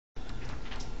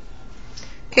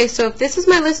Okay, so if this is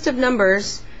my list of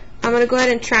numbers, I'm going to go ahead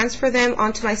and transfer them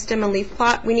onto my stem and leaf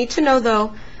plot. We need to know,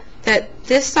 though, that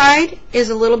this side is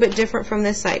a little bit different from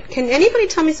this side. Can anybody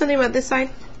tell me something about this side?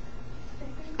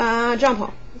 John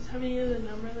Paul. How many of the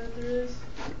number that there is?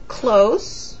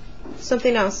 Close.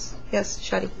 Something else. Yes,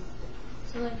 Shadi.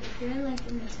 So like if you're in like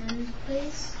in the tens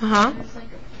place, Uh-huh. there's like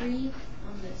a 3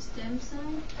 on the stem side,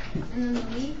 and then the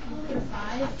leaf you put a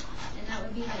 5, and that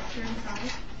would be like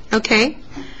 35. Okay.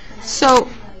 So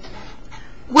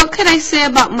what could I say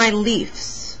about my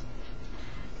leaves?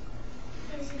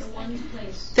 The ones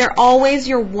place. They're always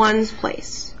your ones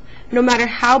place. No matter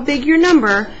how big your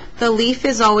number, the leaf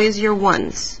is always your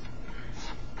ones.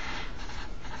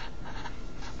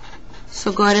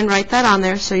 So go ahead and write that on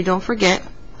there so you don't forget.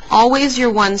 Always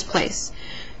your ones place.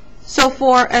 So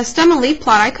for a stem and leaf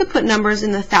plot, I could put numbers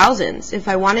in the thousands if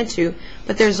I wanted to,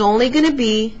 but there's only going to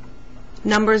be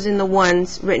numbers in the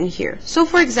ones written here. So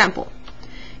for example,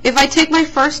 if I take my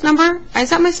first number, is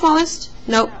that my smallest?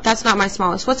 Nope, that's not my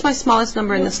smallest. What's my smallest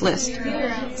number in this list?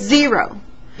 0.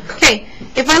 Okay,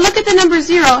 if I look at the number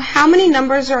 0, how many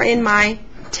numbers are in my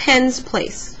tens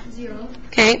place? 0.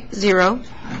 Okay, 0.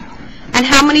 And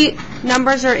how many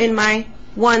numbers are in my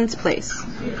ones place?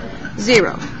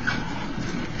 0.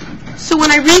 So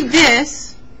when I read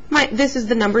this, this is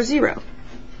the number 0.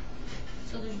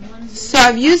 So there's 1 0. So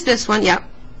I've used this one, yep.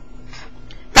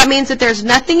 That means that there's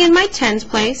nothing in my tens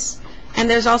place, and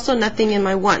there's also nothing in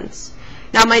my ones.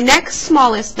 Now my next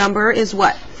smallest number is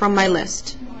what from my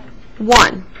list?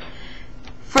 1.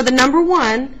 For the number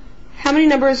 1, how many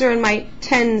numbers are in my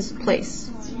tens place?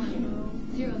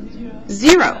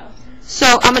 0.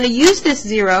 So I'm going to use this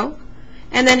 0,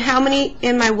 and then how many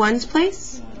in my ones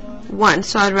place? 1.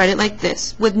 So I'd write it like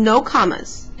this, with no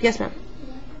commas. Yes, ma'am?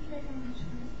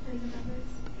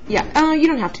 Yeah, you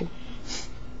don't have to.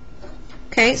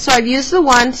 Okay, so I've used the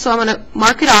 1, so I'm going to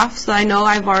mark it off so I know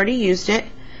I've already used it.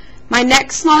 My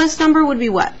next smallest number would be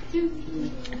what?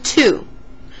 2.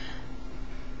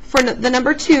 For the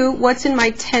number 2, what's in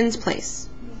my tens place?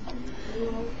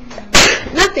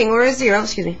 Nothing, or a 0,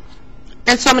 excuse me.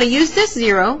 And so I'm going to use this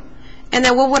 0, and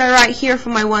then what would I write here for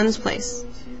my ones place?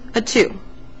 A 2.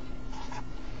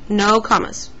 No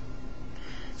commas.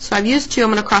 So I've used 2,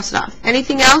 I'm going to cross it off.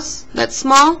 Anything else that's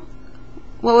small?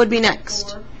 What would be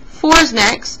next? 4 is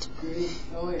next.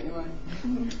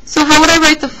 So how would I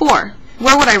write the 4?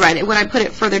 Where would I write it? Would I put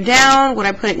it further down? Would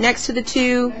I put it next to the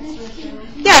 2?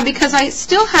 Yeah, because I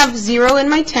still have 0 in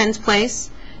my tens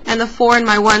place and the 4 in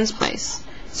my ones place.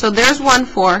 So there's 1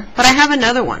 4, but I have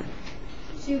another one.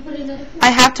 So you put another 4? I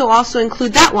have to also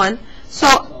include that one.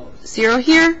 So 0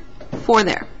 here, 4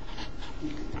 there.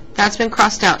 That's been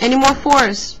crossed out. Any more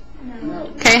 4s? No.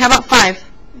 Okay, how about 5?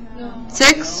 No.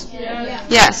 6? Yeah.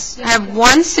 Yes. I have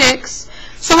 1 6.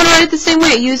 So I'm going to write it the same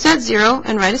way. Use that 0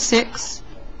 and write a 6.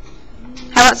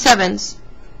 How about 7s?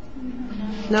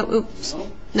 No. Oops.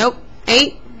 Nope.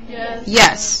 8? Yes.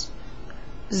 Yes.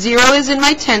 0 is in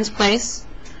my tens place.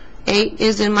 8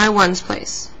 is in my ones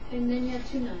place. And then you have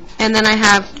 2 9s. And then I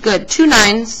have, good, 2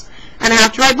 9s. And I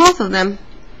have to write both of them.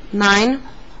 9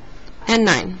 and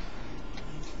 9.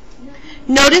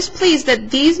 Notice, please, that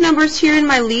these numbers here in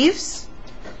my leaves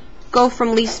go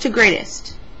from least to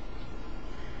greatest.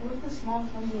 What if the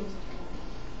smallest number was a 4?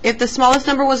 If the smallest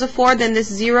number was a 4, then this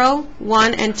 0,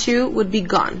 1, and 2 would be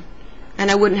gone. And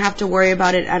I wouldn't have to worry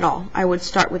about it at all. I would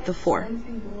start with the 4.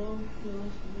 Anything below the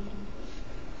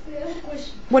lowest number?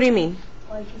 What do you mean?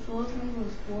 Like if the lowest number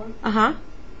was 4? Uh-huh.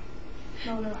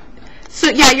 No. So,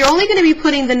 yeah, you're only going to be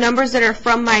putting the numbers that are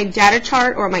from my data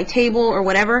chart or my table or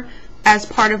whatever as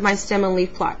part of my stem and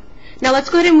leaf plot. Now, let's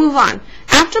go ahead and move on.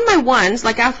 After my ones,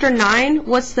 like after 9,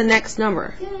 what's the next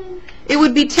number? 10. It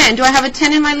would be 10. Do I have a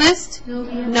 10 in my list? No. You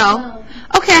have No. 12.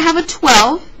 Okay, I have a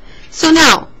 12. So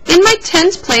now, in my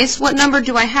tens place, what number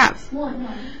do I have? 1.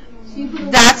 So you put a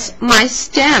That's my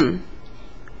stem.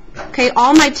 Okay,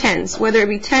 all my tens, whether it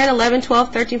be 10, 11,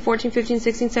 12, 13, 14, 15,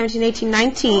 16, 17, 18,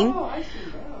 19, Oh, I see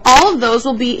that. all of those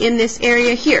will be in this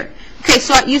area here. Okay,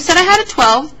 so you said I had a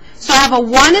 12, so I have a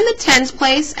 1 in the tens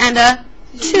place and a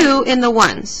 2 in the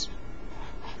ones.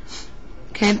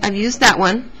 Okay, I've used that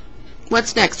one.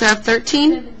 What's next? Do I have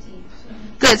 13? 17.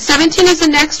 Good, 17 is the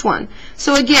next one.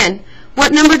 So again,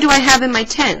 what number do I have in my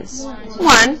tens?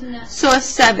 1. So a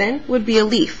 7 would be a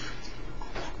leaf.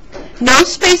 No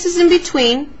spaces in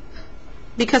between,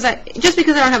 because just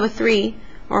because I don't have a 3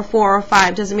 or 4 or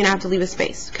 5 doesn't mean I have to leave a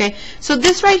space. Okay, so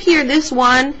this right here, this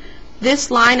 1, this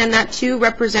line, and that 2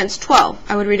 represents 12.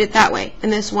 I would read it that way.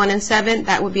 And this 1 and 7,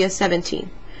 that would be a 17.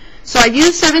 So I've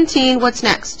used 17. What's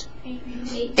next?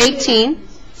 18.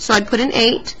 So I'd put an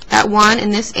 8. That 1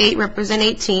 and this 8 represent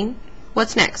 18.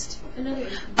 What's next?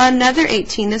 Another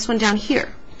 18, this one down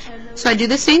here. So I do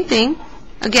the same thing.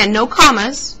 Again, no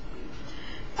commas.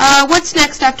 What's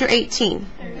next after 18?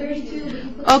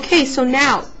 32. Okay, so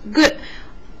now, good.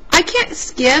 I can't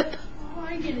skip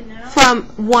from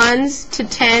 1s to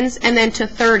 10s and then to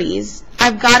 30s.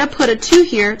 I've got to put a 2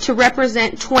 here to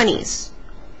represent 20s.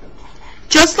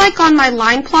 Just like on my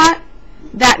line plot,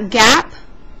 that gap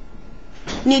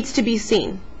needs to be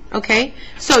seen. Okay?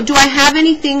 So do I have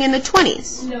anything in the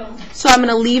 20s? No. So I'm going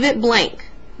to leave it blank.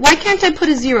 Why can't I put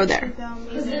a 0 there?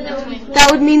 That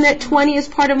would mean that 20 is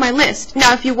part of my list.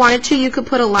 Now, if you wanted to, you could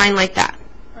put a line like that.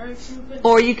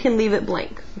 Or you can leave it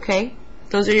blank. Okay?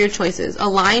 Those are your choices. A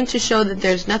line to show that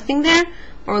there's nothing there,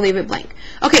 or leave it blank.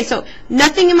 Okay, so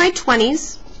nothing in my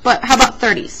 20s, but how about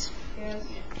 30s?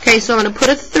 Okay, so I'm going to put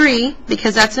a 3,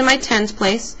 because that's in my 10s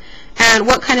place. And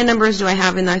what kind of numbers do I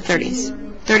have in my 30s?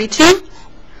 32?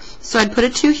 So I'd put a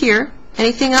 2 here.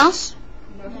 Anything else?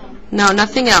 No,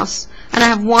 nothing else. And I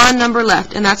have one number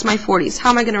left, and that's my 40s. How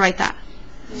am I going to write that?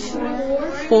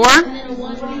 4,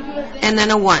 and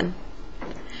then a 1.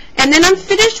 And then I'm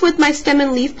finished with my stem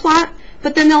and leaf plot,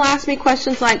 but then they'll ask me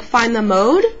questions like find the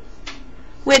mode,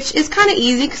 which is kind of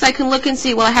easy because I can look and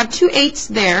see, well, I have 2 8s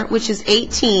there, which is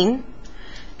 18,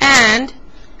 and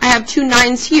I have 2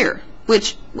 9s here,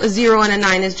 which a 0 and a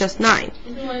 9 is just 9.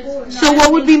 So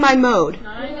what would be my mode?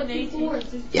 9 and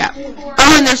 18. Yeah.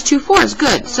 Oh, and there's 2 4s.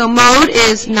 Good. So mode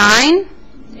is 9,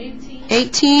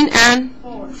 18, and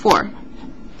 4.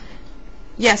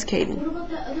 Yes, Caden. What about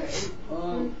that other 8?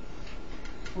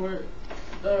 For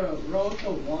the row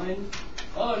to 1.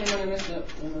 Oh, no, I messed up.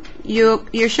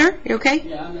 You're sure? You okay?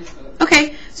 Yeah, I messed up.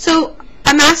 Okay. So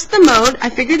I'm asked the mode. I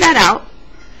figured that out.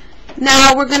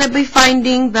 Now we're going to be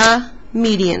finding the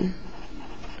median.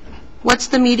 What's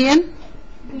the median?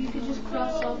 You could just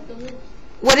cross off the list.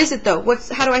 What is it though?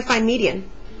 How do I find median?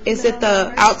 Is it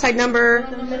the outside number?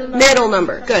 Middle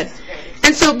number. Good.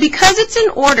 And so because it's in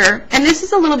order, and this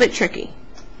is a little bit tricky.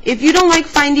 If you don't like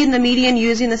finding the median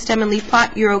using the stem and leaf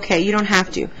plot, you're okay. You don't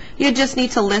have to. You just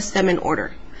need to list them in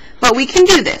order. But we can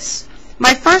do this.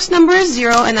 My first number is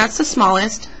 0, and that's the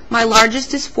smallest. My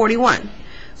largest is 41.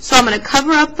 So I'm going to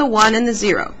cover up the 1 and the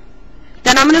 0.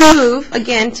 Then I'm going to move,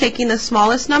 again, taking the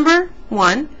smallest number,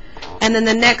 1, and then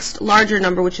the next larger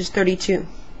number, which is 32.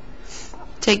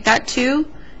 Take that 2,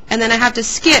 and then I have to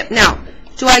skip. Now,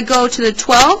 do I go to the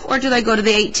 12 or do I go to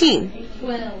the 18?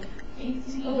 12.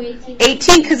 18.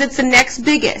 18 because it's the next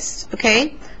biggest,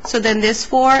 okay? So then this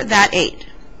 4, that 8.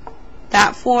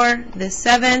 That 4, this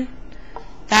 7,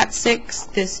 that 6,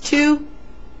 this 2.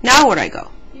 Now where do I go?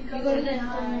 You go to the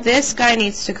 9. This guy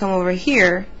needs to come over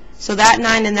here. So that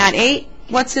 9 and that 8,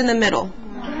 what's in the middle?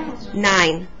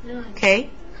 9. Okay?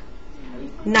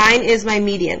 9 is my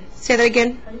median. Say that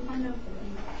again.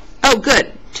 Oh,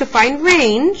 good. To find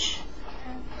range,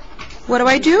 what do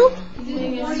I do?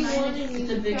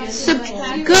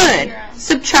 Good.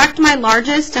 Subtract my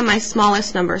largest and my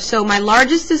smallest number. So my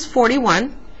largest is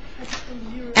 41,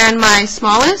 and my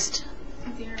smallest?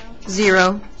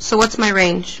 0. So what's my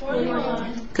range?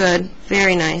 41. Good.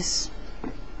 Very nice.